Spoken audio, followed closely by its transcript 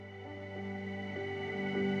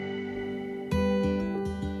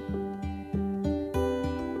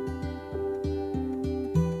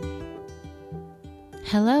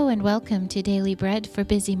Hello and welcome to Daily Bread for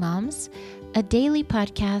Busy Moms, a daily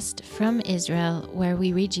podcast from Israel where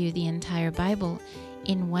we read you the entire Bible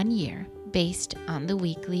in 1 year based on the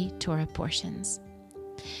weekly Torah portions.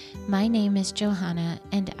 My name is Johanna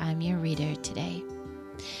and I'm your reader today.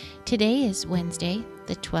 Today is Wednesday,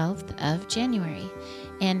 the 12th of January,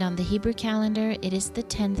 and on the Hebrew calendar it is the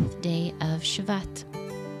 10th day of Shvat.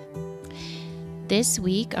 This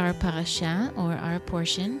week, our parasha, or our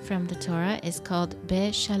portion from the Torah, is called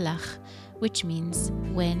Beshalach, which means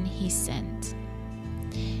when he sent.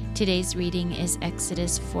 Today's reading is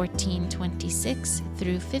Exodus 14:26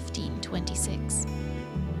 through 15:26.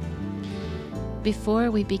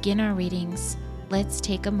 Before we begin our readings, let's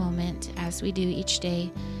take a moment, as we do each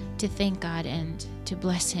day, to thank God and to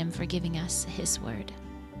bless Him for giving us His word.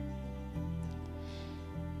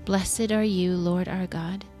 Blessed are you, Lord our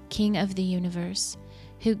God, King of the universe,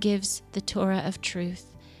 who gives the Torah of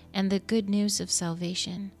truth and the good news of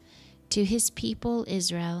salvation to his people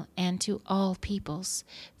Israel and to all peoples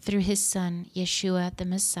through his Son, Yeshua the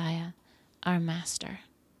Messiah, our Master.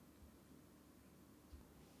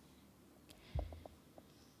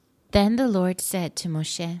 Then the Lord said to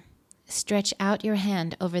Moshe, "Stretch out your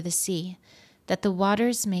hand over the sea, that the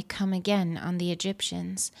waters may come again on the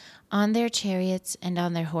Egyptians, on their chariots and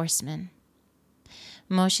on their horsemen."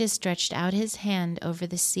 Moshe stretched out his hand over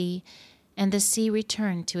the sea, and the sea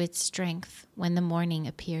returned to its strength when the morning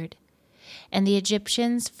appeared, and the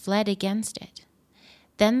Egyptians fled against it.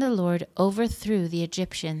 Then the Lord overthrew the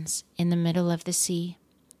Egyptians in the middle of the sea.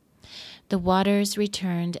 The waters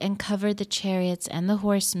returned and covered the chariots and the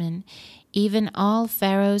horsemen, even all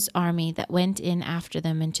Pharaoh's army that went in after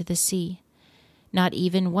them into the sea. Not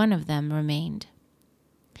even one of them remained.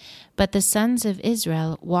 But the sons of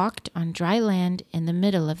Israel walked on dry land in the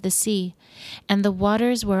middle of the sea, and the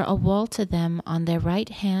waters were a wall to them on their right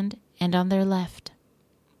hand and on their left.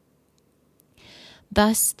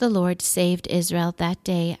 Thus the Lord saved Israel that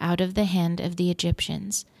day out of the hand of the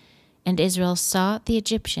Egyptians, and Israel saw the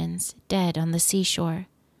Egyptians dead on the seashore.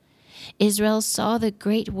 Israel saw the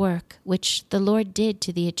great work which the Lord did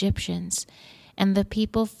to the Egyptians, and the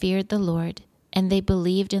people feared the Lord, and they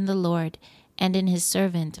believed in the Lord and in his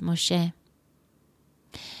servant Moshe.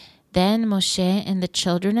 Then Moshe and the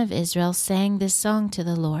children of Israel sang this song to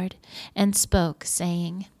the Lord, and spoke,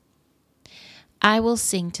 saying, "I will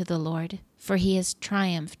sing to the Lord, for he has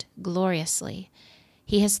triumphed gloriously.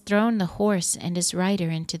 He has thrown the horse and his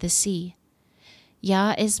rider into the sea.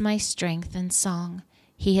 Yah is my strength and song.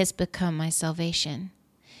 He has become my salvation.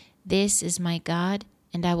 This is my God,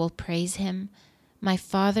 and I will praise him, my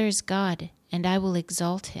father's God, and I will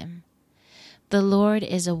exalt him. The Lord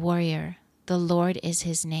is a warrior, the Lord is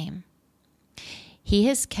his name. He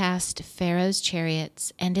has cast Pharaoh's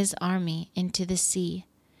chariots and his army into the sea.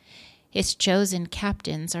 His chosen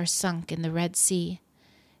captains are sunk in the Red Sea.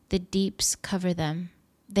 The deeps cover them.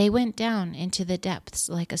 They went down into the depths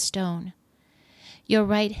like a stone. Your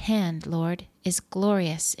right hand, Lord, is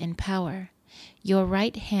glorious in power. Your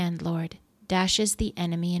right hand, Lord, dashes the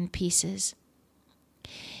enemy in pieces.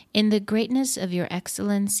 In the greatness of your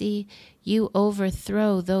excellency, you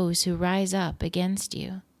overthrow those who rise up against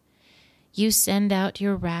you. You send out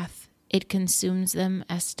your wrath, it consumes them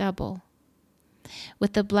as stubble.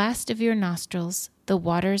 With the blast of your nostrils, the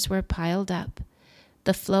waters were piled up.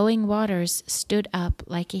 The flowing waters stood up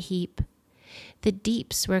like a heap. The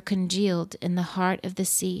deeps were congealed in the heart of the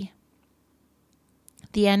sea.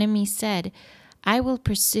 The enemy said, I will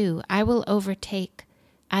pursue, I will overtake,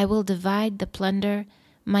 I will divide the plunder.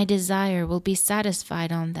 My desire will be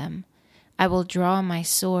satisfied on them. I will draw my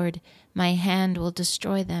sword, my hand will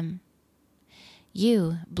destroy them.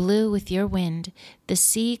 You blew with your wind, the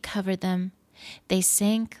sea covered them. They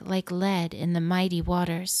sank like lead in the mighty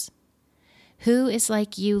waters. Who is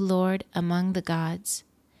like you, Lord, among the gods?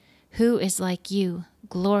 Who is like you,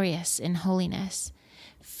 glorious in holiness,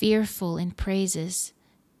 fearful in praises,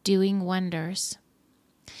 doing wonders?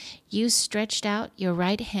 You stretched out your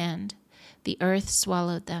right hand, the earth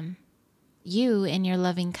swallowed them. You, in your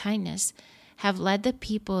loving kindness, have led the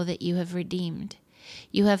people that you have redeemed.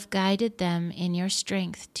 You have guided them in your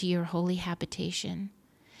strength to your holy habitation.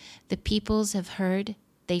 The peoples have heard,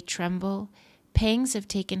 they tremble. Pangs have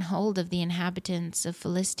taken hold of the inhabitants of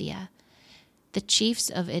Philistia. The chiefs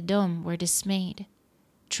of Edom were dismayed.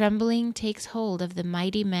 Trembling takes hold of the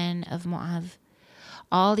mighty men of Moab.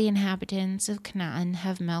 All the inhabitants of Canaan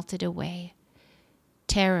have melted away.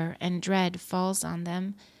 Terror and dread falls on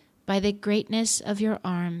them. By the greatness of your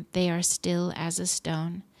arm they are still as a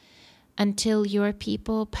stone. Until your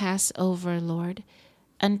people pass over, Lord,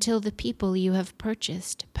 until the people you have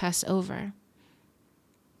purchased pass over.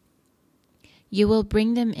 You will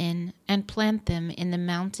bring them in and plant them in the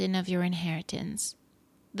mountain of your inheritance,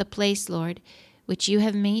 the place, Lord, which you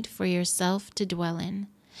have made for yourself to dwell in,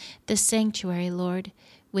 the sanctuary, Lord,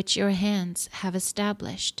 which your hands have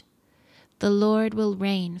established. The Lord will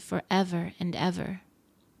reign forever and ever.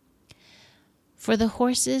 For the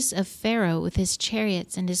horses of Pharaoh with his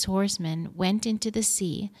chariots and his horsemen went into the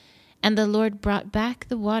sea, and the Lord brought back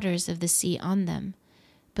the waters of the sea on them.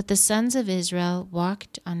 But the sons of Israel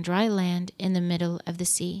walked on dry land in the middle of the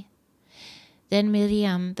sea. Then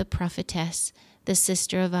Miriam the prophetess, the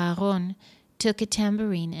sister of Aaron, took a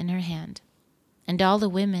tambourine in her hand, and all the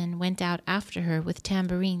women went out after her with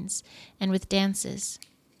tambourines and with dances.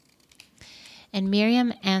 And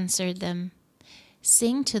Miriam answered them,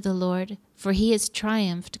 Sing to the Lord, for he has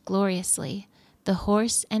triumphed gloriously. The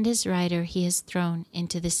horse and his rider he has thrown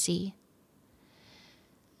into the sea.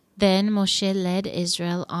 Then Moshe led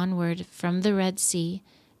Israel onward from the Red Sea,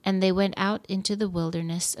 and they went out into the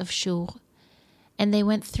wilderness of Shur. And they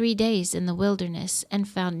went 3 days in the wilderness and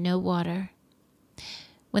found no water.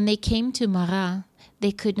 When they came to Marah,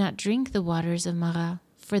 they could not drink the waters of Marah,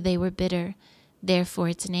 for they were bitter. Therefore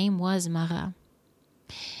its name was Marah.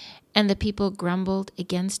 And the people grumbled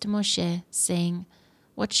against Moshe, saying,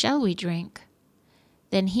 What shall we drink?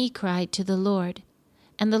 Then he cried to the Lord,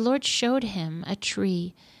 and the Lord showed him a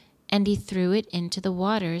tree, and he threw it into the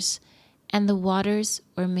waters, and the waters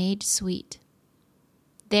were made sweet.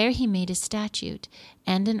 There he made a statute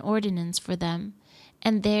and an ordinance for them,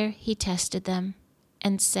 and there he tested them,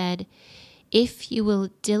 and said, If you will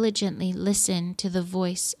diligently listen to the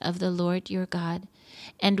voice of the Lord your God,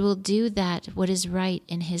 and will do that what is right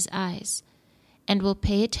in his eyes, and will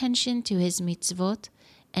pay attention to his mitzvot,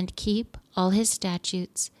 and keep all his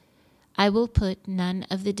statutes, I will put none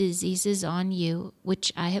of the diseases on you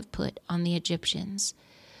which I have put on the Egyptians,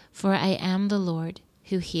 for I am the Lord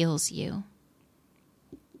who heals you.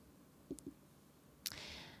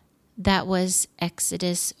 That was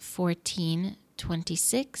Exodus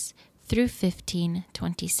 14:26 through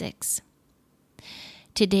 15:26.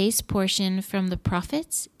 Today's portion from the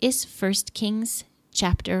prophets is 1 Kings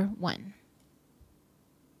chapter 1.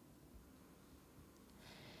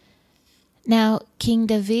 Now King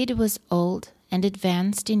David was old and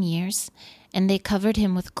advanced in years, and they covered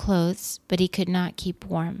him with clothes, but he could not keep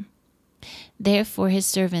warm. Therefore his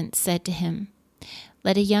servants said to him,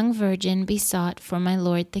 Let a young virgin be sought for my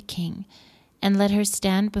lord the king, and let her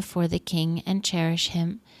stand before the king and cherish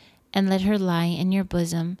him, and let her lie in your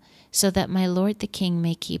bosom, so that my lord the king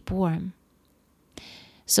may keep warm.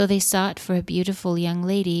 So they sought for a beautiful young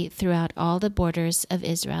lady throughout all the borders of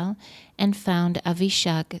Israel, and found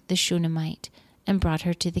Avishag the Shunammite, and brought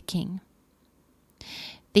her to the king.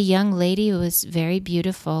 The young lady was very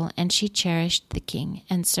beautiful, and she cherished the king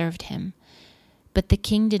and served him. But the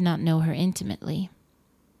king did not know her intimately.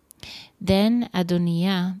 Then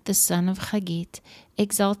Adoniah, the son of Haggith,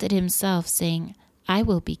 exalted himself, saying, I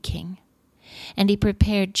will be king. And he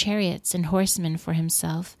prepared chariots and horsemen for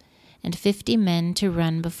himself, and 50 men to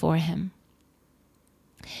run before him.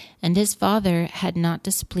 And his father had not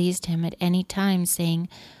displeased him at any time, saying,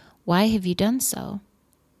 Why have you done so?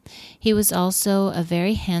 He was also a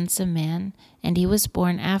very handsome man, and he was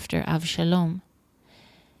born after Avshalom.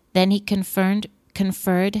 Then he conferred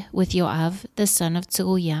with Joab, the son of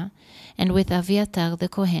Tzeruiah, and with Aviatar the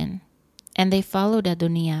Kohen, and they followed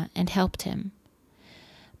Adoniah and helped him.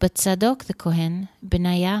 But Zadok the Kohen,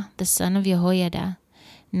 Benaiah the son of Jehoiada,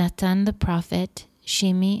 Natan the prophet,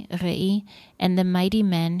 Shimi, Rei, and the mighty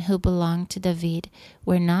men who belonged to David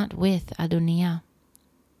were not with Adoniah.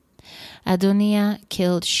 Adoniah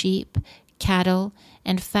killed sheep, cattle,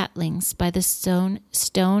 and fatlings by the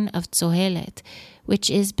stone of Zohelet, which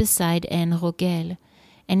is beside En Rogel,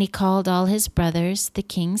 and he called all his brothers, the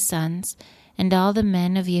king's sons, and all the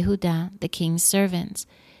men of Yehudah, the king's servants.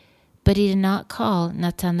 But he did not call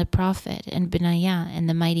Natan the prophet, and Benaiah, and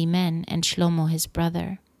the mighty men, and Shlomo his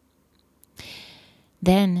brother.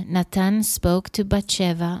 Then Natan spoke to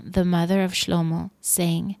Bathsheba, the mother of Shlomo,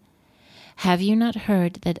 saying, Have you not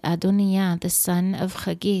heard that Adoniah the son of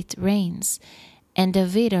Haggith reigns, and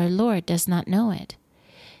David our Lord does not know it?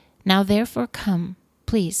 Now therefore come,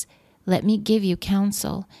 please, let me give you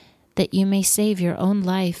counsel, that you may save your own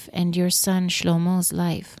life and your son Shlomo's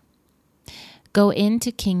life. Go in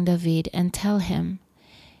to King David and tell him,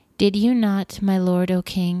 Did you not, my lord, O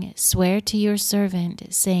king, swear to your servant,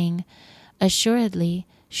 saying, Assuredly,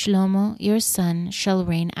 Shlomo your son shall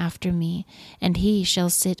reign after me, and he shall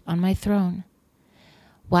sit on my throne?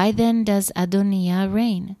 Why then does Adoniah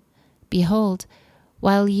reign? Behold,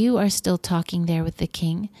 while you are still talking there with the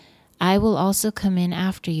king, I will also come in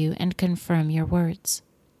after you and confirm your words.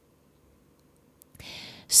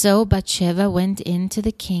 So Bathsheba went in to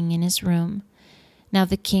the king in his room. Now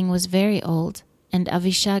the king was very old, and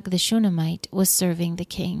Avishag the Shunammite was serving the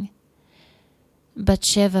king.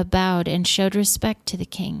 Bathsheba bowed and showed respect to the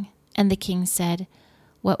king, and the king said,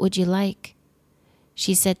 "What would you like?"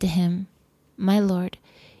 She said to him, "My lord,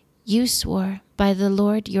 you swore by the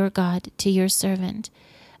Lord your God to your servant,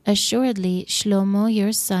 'Assuredly Shlomo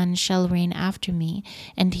your son shall reign after me,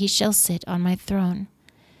 and he shall sit on my throne.'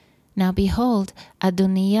 Now behold,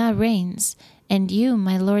 Adonijah reigns, and you,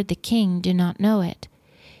 my lord the king, do not know it.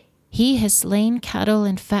 He has slain cattle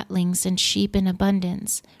and fatlings and sheep in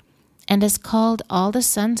abundance, and has called all the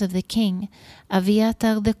sons of the king,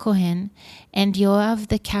 Aviatar the Kohen, and Joab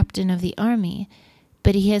the captain of the army,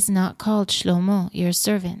 but he has not called Shlomo your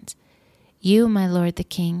servant. You, my lord the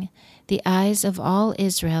king, the eyes of all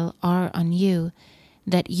Israel are on you,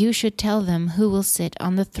 that you should tell them who will sit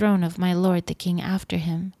on the throne of my lord the king after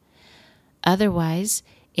him. Otherwise,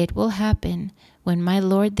 it will happen, when my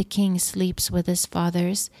lord the king sleeps with his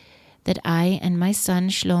fathers, that I and my son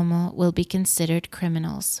Shlomo will be considered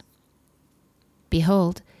criminals."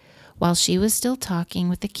 Behold, while she was still talking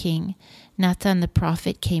with the king, Nathan the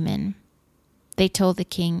prophet came in. They told the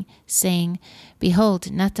king, saying, "Behold,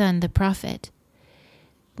 Nathan the prophet."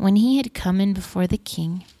 When he had come in before the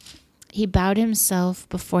king, he bowed himself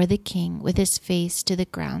before the king with his face to the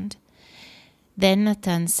ground. Then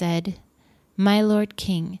Nathan said, "My lord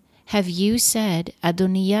king, have you said,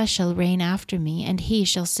 'Adonijah shall reign after me, and he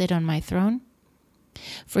shall sit on my throne'?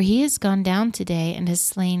 For he has gone down today and has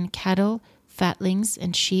slain cattle, fatlings,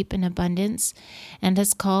 and sheep in abundance, and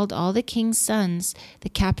has called all the king's sons, the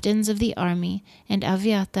captains of the army, and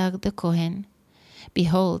Aviatar the Kohen.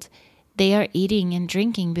 Behold, they are eating and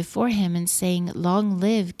drinking before him, and saying, 'Long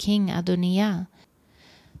live King Adonijah.'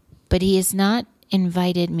 But he has not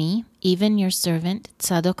invited me, even your servant,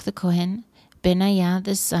 Tzadok the Kohen, Benaiah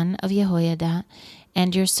the son of Jehoiada,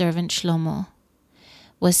 and your servant Shlomo.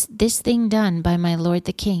 Was this thing done by my lord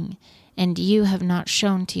the king? And you have not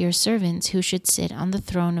shown to your servants who should sit on the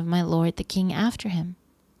throne of my lord the king after him."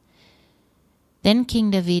 Then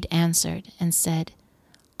King David answered and said,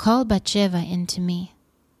 "Call Bathsheba in to me."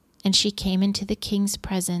 And she came into the king's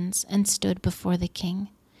presence and stood before the king.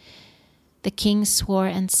 The king swore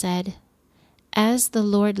and said, "As the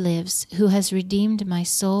Lord lives, who has redeemed my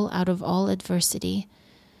soul out of all adversity,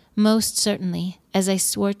 most certainly, as I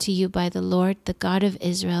swore to you by the Lord, the God of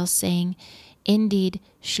Israel, saying, 'Indeed,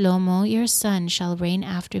 Shlomo your son shall reign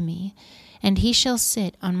after me, and he shall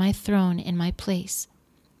sit on my throne in my place,'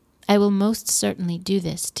 I will most certainly do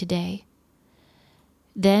this today."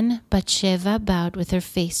 Then Bathsheba bowed with her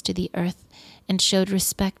face to the earth and showed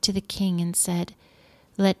respect to the king and said,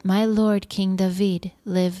 "Let my lord King David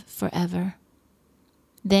live forever."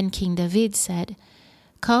 Then King David said,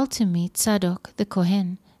 "Call to me Tzadok the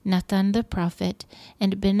Kohen, Nathan the prophet,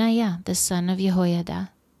 and Benaiah the son of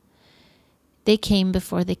Jehoiada." They came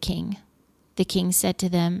before the king. The king said to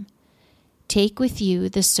them, "Take with you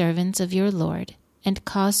the servants of your lord, and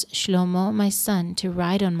cause Shlomo my son to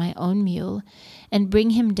ride on my own mule, and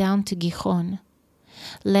bring him down to Gihon.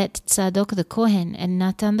 Let Tzadok the Kohen and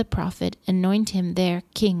Nathan the prophet anoint him there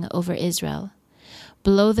king over Israel.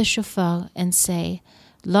 Blow the shofar and say,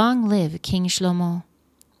 'Long live King Shlomo.'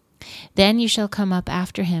 Then you shall come up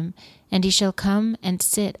after him, and he shall come and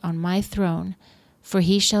sit on my throne, for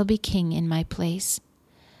he shall be king in my place.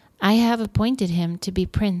 I have appointed him to be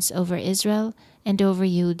prince over Israel and over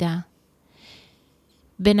Judah."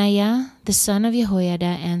 Benaiah the son of Jehoiada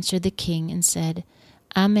answered the king and said,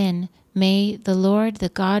 "Amen. May the Lord, the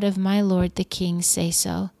God of my lord the king, say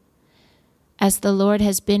so. As the Lord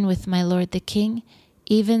has been with my lord the king,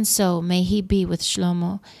 even so may he be with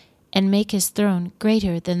Shlomo, and make his throne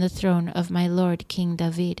greater than the throne of my lord King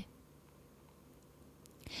David."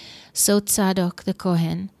 So Tzadok the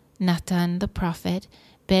Kohen, Nathan the prophet,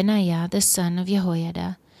 Benaiah the son of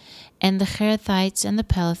Jehoiada, and the Cherethites and the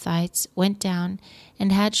Pelethites went down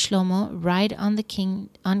and had Shlomo ride on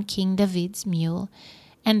King David's mule,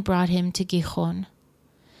 and brought him to Gihon.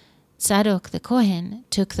 Tzadok the Kohen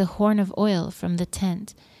took the horn of oil from the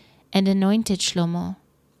tent and anointed Shlomo.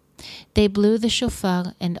 They blew the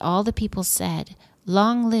shofar, and all the people said,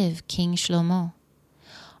 "Long live King Shlomo."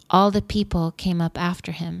 All the people came up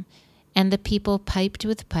after him, and the people piped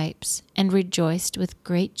with pipes and rejoiced with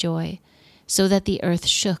great joy, so that the earth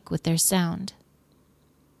shook with their sound.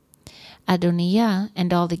 Adonijah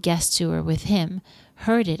and all the guests who were with him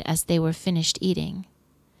heard it as they were finished eating.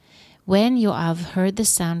 When Joab heard the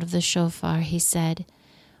sound of the shofar, he said,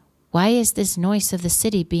 "Why is this noise of the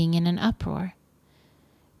city being in an uproar?"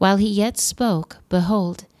 While he yet spoke,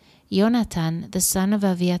 behold, Jonathan, the son of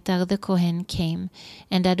Aviatar the Kohen, came,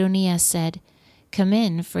 and Adoniah said, "Come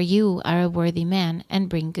in, for you are a worthy man, and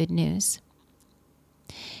bring good news."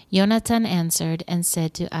 Jonathan answered and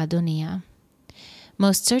said to Adoniah,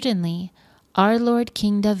 "Most certainly, our Lord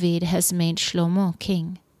King David has made Shlomo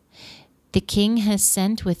king. The king has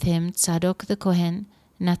sent with him Tzadok the Kohen,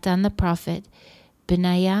 Nathan the prophet,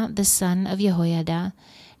 Benaiah the son of Jehoiada,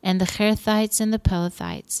 and the Cherethites and the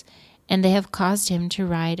Pelethites, and they have caused him to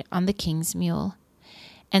ride on the king's mule.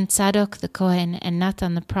 And Tzadok the Kohen and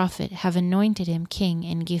Nathan the prophet have anointed him king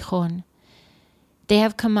in Gihon. They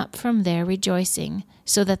have come up from there rejoicing,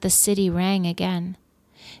 so that the city rang again.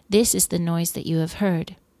 This is the noise that you have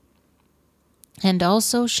heard. And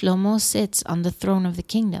also Shlomo sits on the throne of the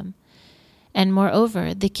kingdom. And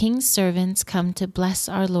moreover, the king's servants come to bless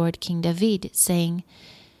our Lord King David, saying,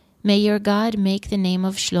 May your God make the name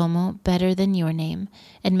of Shlomo better than your name,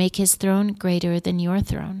 and make his throne greater than your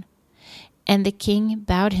throne. And the king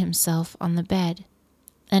bowed himself on the bed.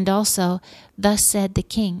 And also, thus said the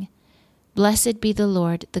king, Blessed be the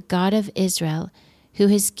Lord, the God of Israel, who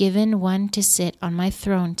has given one to sit on my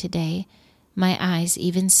throne today, my eyes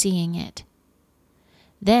even seeing it.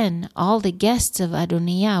 Then all the guests of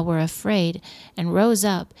Adoniah were afraid, and rose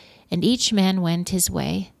up, and each man went his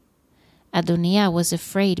way. Adoniah was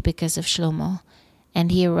afraid because of Shlomo,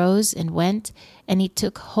 and he arose and went, and he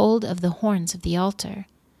took hold of the horns of the altar.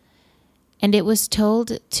 And it was told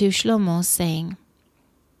to Shlomo, saying,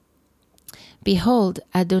 Behold,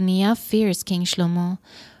 Adoniah fears King Shlomo,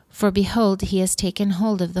 for behold, he has taken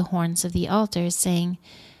hold of the horns of the altar, saying,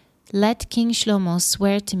 Let King Shlomo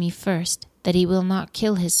swear to me first, that he will not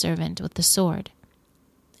kill his servant with the sword.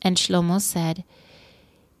 And Shlomo said,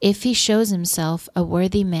 If he shows himself a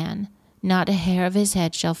worthy man, not a hair of his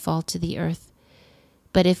head shall fall to the earth.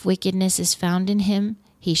 But if wickedness is found in him,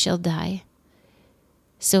 he shall die.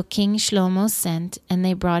 So King Shlomo sent, and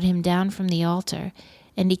they brought him down from the altar,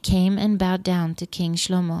 and he came and bowed down to King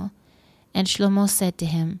Shlomo. And Shlomo said to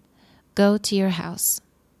him, Go to your house.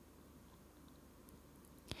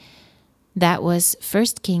 That was 1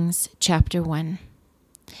 Kings chapter 1.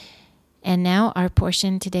 And now our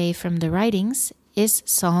portion today from the writings is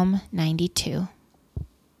Psalm 92.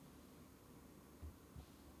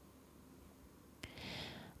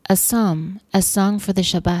 A psalm, a song for the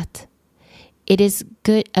Shabbat. It is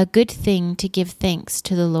a good thing to give thanks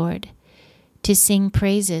to the Lord, to sing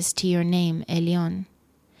praises to your name, Elyon,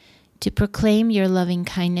 to proclaim your loving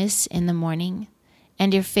kindness in the morning,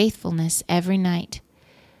 and your faithfulness every night,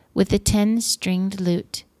 with the 10-stringed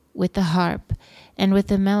lute, with the harp, and with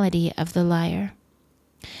the melody of the lyre.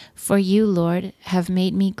 For you, Lord, have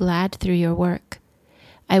made me glad through your work.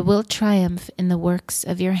 I will triumph in the works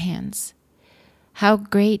of your hands. How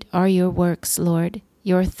great are your works, Lord!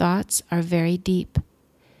 Your thoughts are very deep.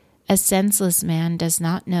 A senseless man does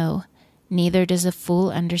not know, neither does a fool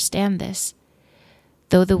understand this.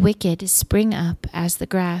 Though the wicked spring up as the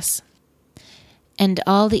grass, and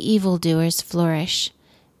all the evildoers flourish,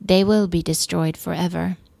 they will be destroyed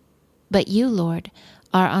forever. But you, Lord,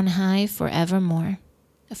 are on high forevermore.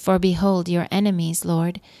 For behold your enemies,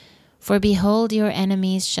 Lord, for behold your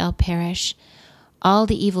enemies shall perish. All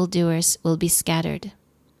the evildoers will be scattered.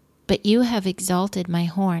 But you have exalted my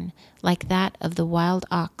horn like that of the wild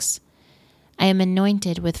ox. I am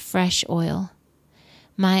anointed with fresh oil.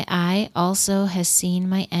 My eye also has seen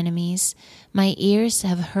my enemies. My ears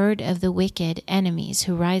have heard of the wicked enemies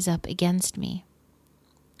who rise up against me.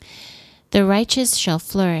 The righteous shall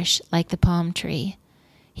flourish like the palm tree.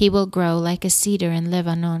 He will grow like a cedar in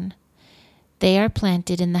Lebanon. They are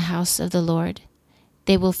planted in the house of the Lord.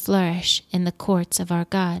 They will flourish in the courts of our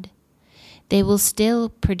God. They will still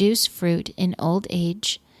produce fruit in old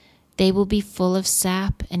age. They will be full of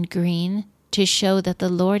sap and green, to show that the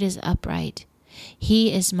Lord is upright.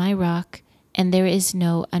 He is my rock, and there is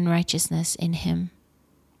no unrighteousness in him.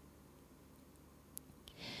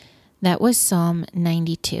 That was Psalm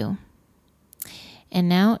 92. And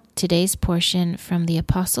now today's portion from the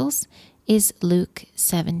Apostles is Luke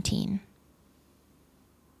 17.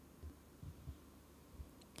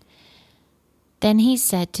 Then he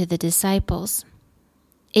said to the disciples,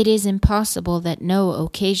 It is impossible that no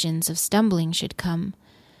occasions of stumbling should come,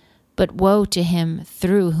 but woe to him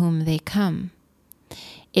through whom they come.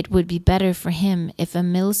 It would be better for him if a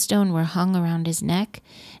millstone were hung around his neck,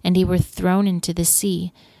 and he were thrown into the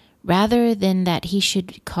sea, rather than that he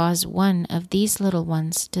should cause one of these little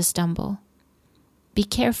ones to stumble. Be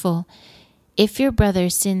careful. If your brother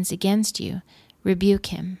sins against you, rebuke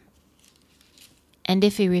him. And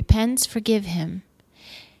if he repents, forgive him.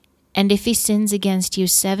 And if he sins against you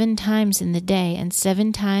 7 times in the day, and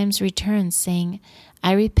 7 times returns, saying,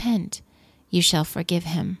 I repent, you shall forgive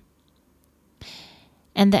him.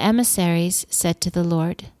 And the emissaries said to the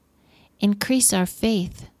Lord, Increase our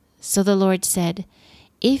faith. So the Lord said,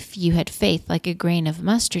 If you had faith like a grain of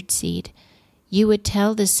mustard seed, you would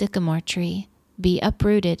tell the sycamore tree, Be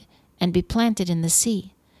uprooted and be planted in the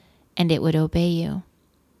sea, and it would obey you.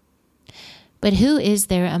 But who is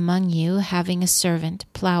there among you, having a servant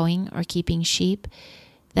plowing or keeping sheep,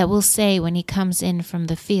 that will say when he comes in from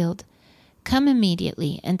the field, Come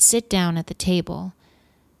immediately and sit down at the table,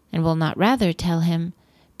 and will not rather tell him,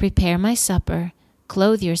 Prepare my supper,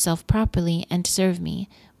 clothe yourself properly, and serve me,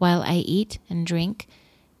 while I eat and drink,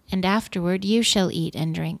 and afterward you shall eat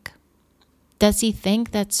and drink? Does he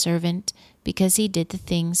thank that servant because he did the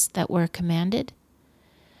things that were commanded?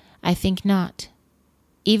 I think not.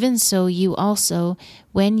 Even so you also,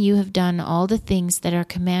 when you have done all the things that are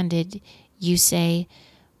commanded, you say,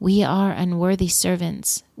 We are unworthy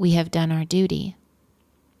servants, we have done our duty.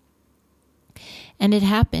 And it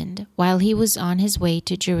happened, while he was on his way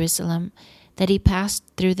to Jerusalem, that he passed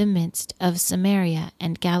through the midst of Samaria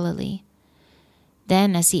and Galilee.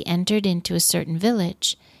 Then as he entered into a certain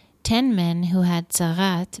village, 10 men who had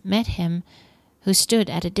tzara'at met him, who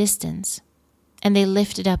stood at a distance. And they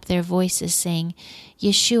lifted up their voices, saying,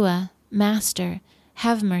 Yeshua, Master,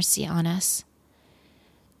 have mercy on us.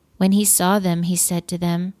 When he saw them, he said to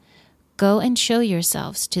them, Go and show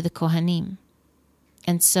yourselves to the Kohanim.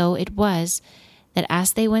 And so it was that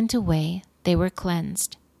as they went away, they were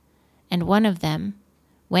cleansed. And one of them,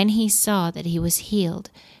 when he saw that he was healed,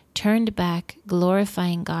 turned back,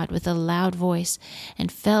 glorifying God with a loud voice,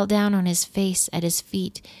 and fell down on his face at his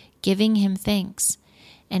feet, giving him thanks.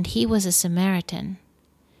 And he was a Samaritan.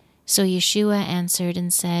 So Yeshua answered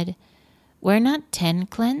and said, Were not 10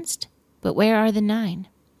 cleansed? But where are the 9?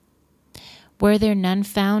 Were there none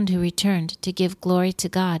found who returned to give glory to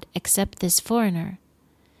God, except this foreigner?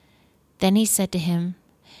 Then he said to him,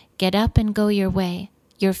 Get up and go your way.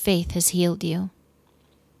 Your faith has healed you.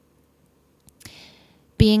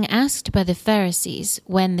 Being asked by the Pharisees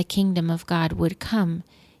when the kingdom of God would come,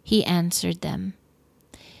 he answered them,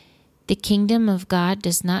 The kingdom of God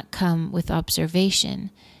does not come with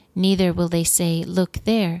observation, neither will they say, Look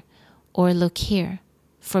there, or look here,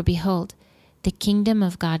 for behold, the kingdom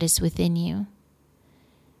of God is within you.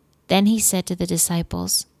 Then he said to the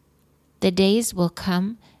disciples, The days will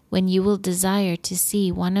come when you will desire to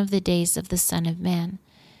see one of the days of the Son of Man,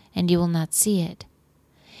 and you will not see it.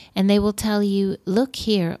 And they will tell you, Look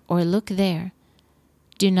here, or look there.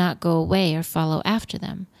 Do not go away or follow after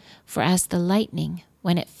them, for as the lightning,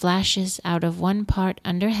 when it flashes out of one part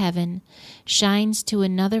under heaven, shines to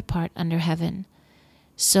another part under heaven,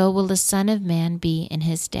 so will the Son of Man be in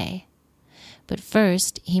his day. But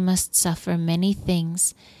first he must suffer many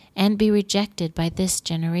things, and be rejected by this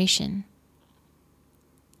generation.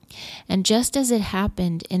 And just as it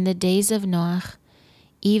happened in the days of Noach,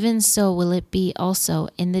 even so will it be also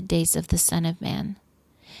in the days of the Son of Man.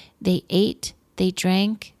 They ate, they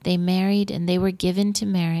drank, they married, and they were given to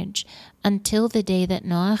marriage, until the day that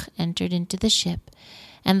Noach entered into the ship,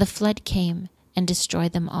 and the flood came and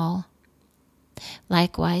destroyed them all.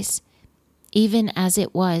 Likewise, even as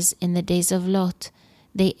it was in the days of Lot,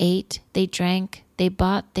 they ate, they drank, they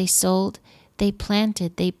bought, they sold, they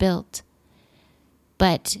planted, they built.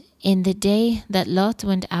 But in the day that Lot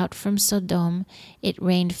went out from Sodom, it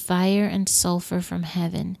rained fire and sulfur from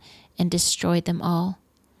heaven and destroyed them all.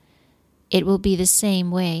 It will be the same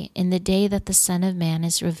way in the day that the Son of Man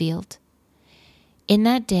is revealed. In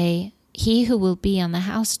that day, he who will be on the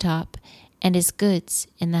housetop and his goods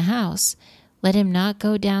in the house, let him not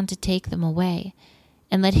go down to take them away,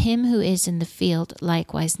 and let him who is in the field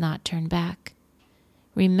likewise not turn back.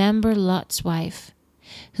 Remember Lot's wife.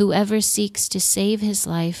 Whoever seeks to save his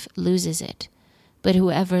life loses it, but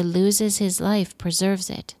whoever loses his life preserves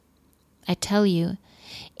it. I tell you,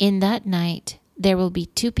 in that night there will be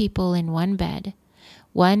 2 people in one bed.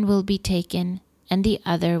 One will be taken, and the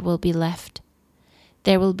other will be left.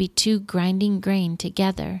 There will be 2 grinding grain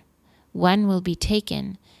together. One will be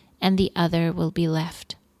taken, and the other will be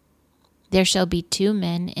left. There shall be 2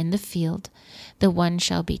 men in the field. The one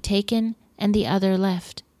shall be taken, and the other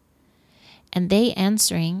left. And they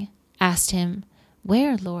answering asked him,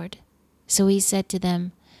 Where, Lord? So he said to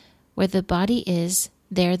them, Where the body is,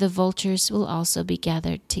 there the vultures will also be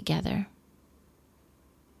gathered together.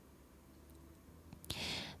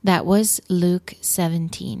 That was Luke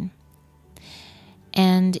 17.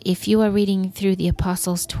 And if you are reading through the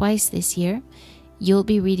Apostles twice this year, you'll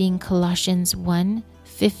be reading Colossians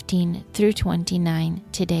 1:15 through 29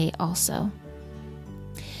 today also.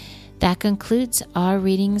 That concludes our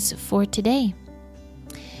readings for today.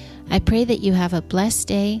 I pray that you have a blessed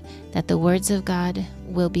day, that the words of God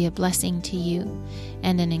will be a blessing to you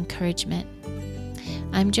and an encouragement.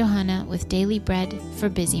 I'm Johanna with Daily Bread for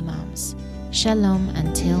Busy Moms. Shalom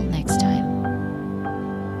until next time.